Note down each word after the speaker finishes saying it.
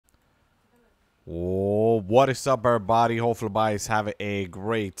Oh, what is up, everybody? Hopefully, everybody's having a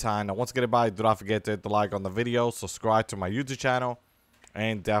great time. Now, once again, everybody, do not forget to hit the like on the video, subscribe to my YouTube channel,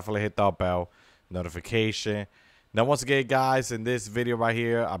 and definitely hit the bell notification. Now, once again, guys, in this video right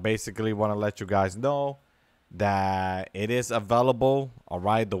here, I basically want to let you guys know that it is available, all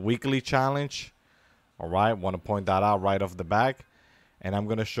right, the weekly challenge, all right? Want to point that out right off the back, and I'm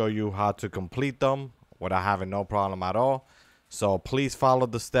going to show you how to complete them without having no problem at all. So please follow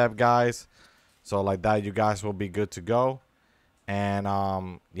the step, guys. So like that, you guys will be good to go. And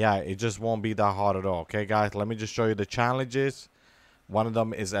yeah, it just won't be that hard at all. Okay, guys, let me just show you the challenges. One of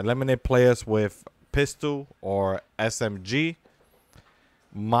them is eliminate players with pistol or SMG.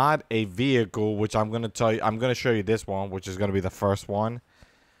 Mod a vehicle, which I'm going to tell you. I'm going to show you this one, which is going to be the first one.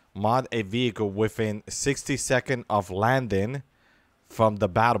 Mod a vehicle within 60 seconds of landing from the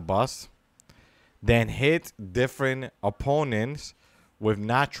battle bus. Then hit different opponents with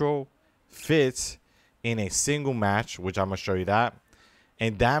Nitro Fists in a single match, which I'm going to show you that.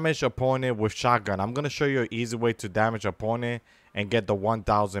 And damage opponent with shotgun. I'm going to show you an easy way to damage opponent and get the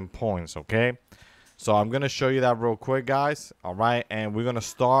 1,000 points, okay? So I'm going to show you that real quick, guys. All right, and we're going to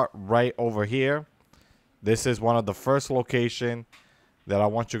start right over here. This is one of the first location that I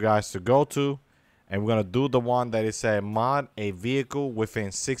want you guys to go to. And we're going to do the one that is a mod a vehicle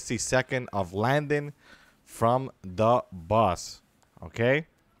within 60 seconds of landing from the bus, okay?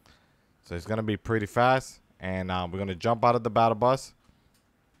 So it's going to be pretty fast. And we're going to jump out of the battle bus.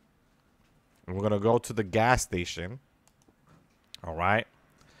 And we're going to go to the gas station. All right.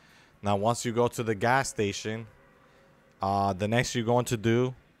 Now, once you go to the gas station, the next you're going to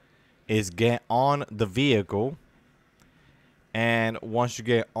do is get on the vehicle. And once you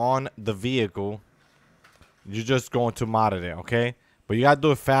get on the vehicle, you're just going to mod it, okay? But you got to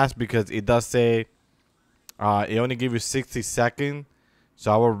do it fast because it does say it only gives you 60 seconds.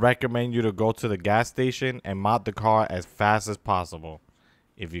 So I would recommend you to go to the gas station and mod the car as fast as possible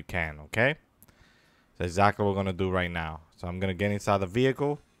if you can, okay? That's exactly what we're going to do right now. So I'm going to get inside the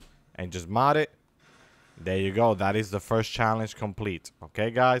vehicle and just mod it. There you go. That is the first challenge complete,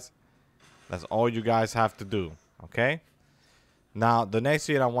 okay, guys? That's all you guys have to do, okay? Now, the next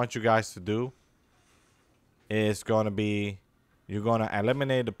thing I want you guys to do is going to be you're going to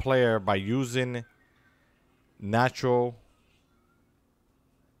eliminate the player by using natural.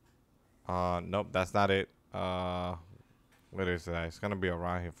 Nope, that's not it. What is that? It's gonna be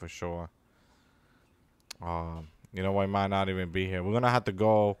around here for sure. You know what? It might not even be here. We're gonna have to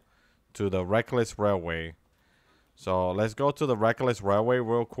go to the Reckless Railway. So let's go to the Reckless Railway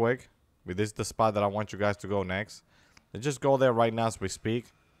real quick. This is the spot that I want you guys to go next. Let's just go there right now as we speak.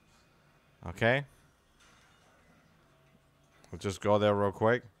 Okay. We'll just go there real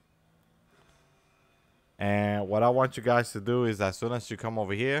quick. And what I want you guys to do is as soon as you come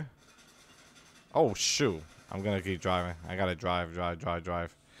over here. Oh, shoot. I'm going to keep driving. I got to drive. I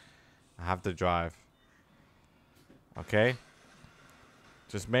have to drive. Okay.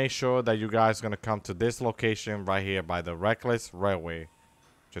 Just make sure that you guys are going to come to this location right here by the Reckless Railway.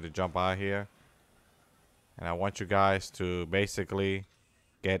 To jump out here. And I want you guys to basically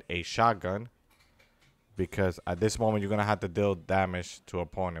get a shotgun. Because at this moment, you're going to have to deal damage to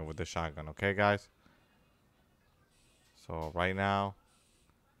opponent with the shotgun. Okay, guys? So right now.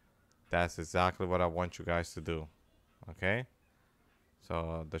 That's exactly what I want you guys to do. Okay.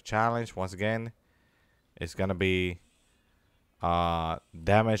 So the challenge, once again, is going to be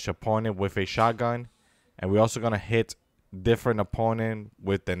damage opponent with a shotgun. And we're also going to hit different opponent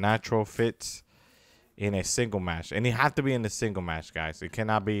with the Nitro Fists in a single match. And it have to be in a single match, guys. It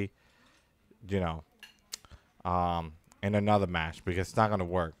cannot be, you know, in another match because it's not going to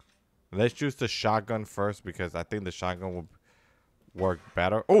work. Let's use the shotgun first because I think the shotgun will work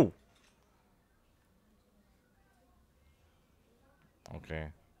better. Oh! Okay.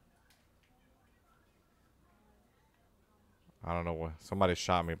 I don't know where. Somebody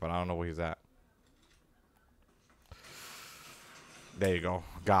shot me, but I don't know where he's at. There you go.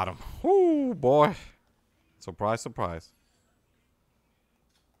 Got him. Whoo, boy. Surprise, surprise.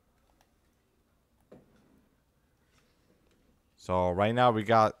 So right now we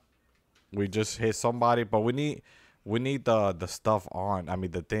just hit somebody, but we need the stuff on. I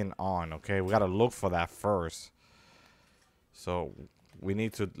mean the thing on, okay? We gotta look for that first. So we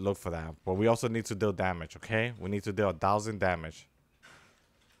need to look for that. But we also need to deal damage, okay? We need to deal 1,000 damage.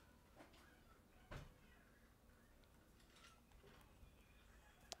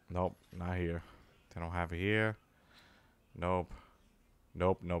 Nope, not here. They don't have it here. Nope.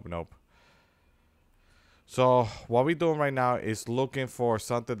 Nope. So what we're doing right now is looking for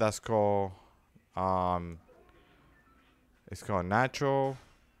something that's called it's called natural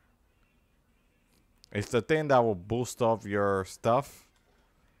It's the thing that will boost up your stuff.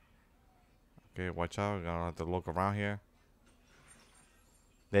 Okay, watch out. I'm gonna have to look around here.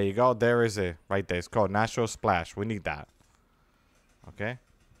 There you go. There is it. Right there. It's called Natural Splash. We need that. Okay.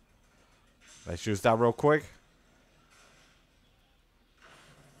 Let's use that real quick.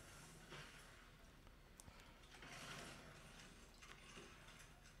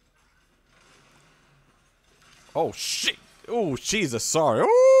 Oh, shit. Oh, Jesus. Sorry.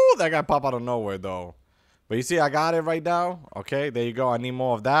 Oh, that guy popped out of nowhere, though. But you see, I got it right now. Okay, there you go. I need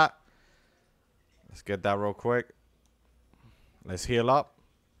more of that. Let's get that real quick. Let's heal up.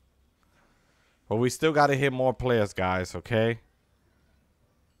 But we still got to hit more players, guys, okay?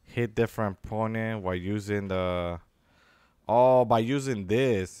 Hit different opponent while using the... Oh, by using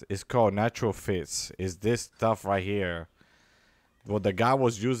this, it's called Nitro Fists. It's this stuff right here. What the guy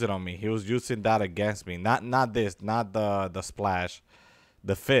was using on me. He was using that against me. Not this, not the splash.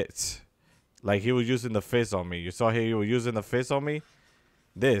 The fits. Like, he was using the fist on me. You saw here he was using the fist on me?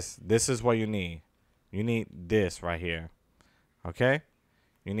 This is what you need. You need this right here. Okay?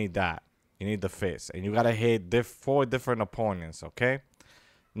 You need that. You need the fist. And you got to hit 4 different opponents, okay?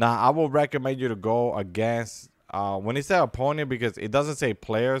 Now, I will recommend you to go against... when he said opponent, because it doesn't say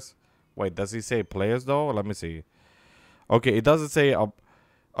players. Wait, does he say players, though? Let me see. Okay, it doesn't say...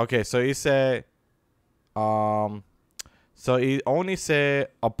 okay, so he said... so he only said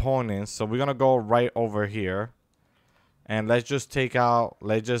opponents. So we're going to go right over here. And let's just take out...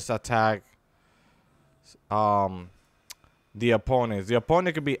 Let's just attack... the opponents. The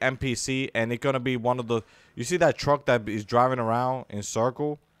opponent could be NPC, and it's gonna be one of the... You see that truck that is driving around in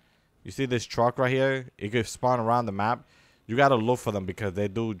circle? You see this truck right here? It could spawn around the map. You gotta look for them because they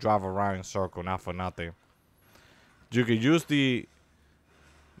do drive around in circle, not for nothing. You could use the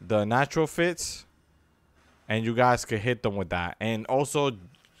natural fits, and you guys could hit them with that. And also,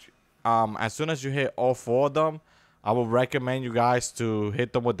 as soon as you hit all 4 of them, I would recommend you guys to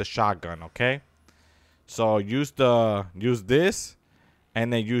hit them with the shotgun, okay? So use this,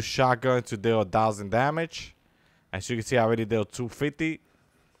 and then use shotgun to deal 1,000 damage. As you can see, I already dealt 250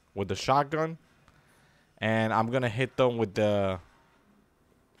 with the shotgun, and I'm gonna hit them with the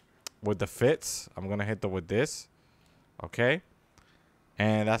fits. I'm gonna hit them with this, okay?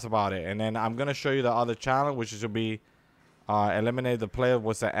 And that's about it. And then I'm gonna show you the other challenge, which is to be eliminate the player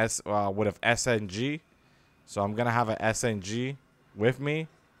with an SNG. So I'm gonna have an SNG with me.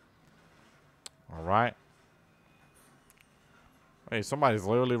 All right. Hey, somebody's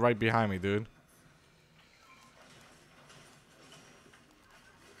literally right behind me, dude.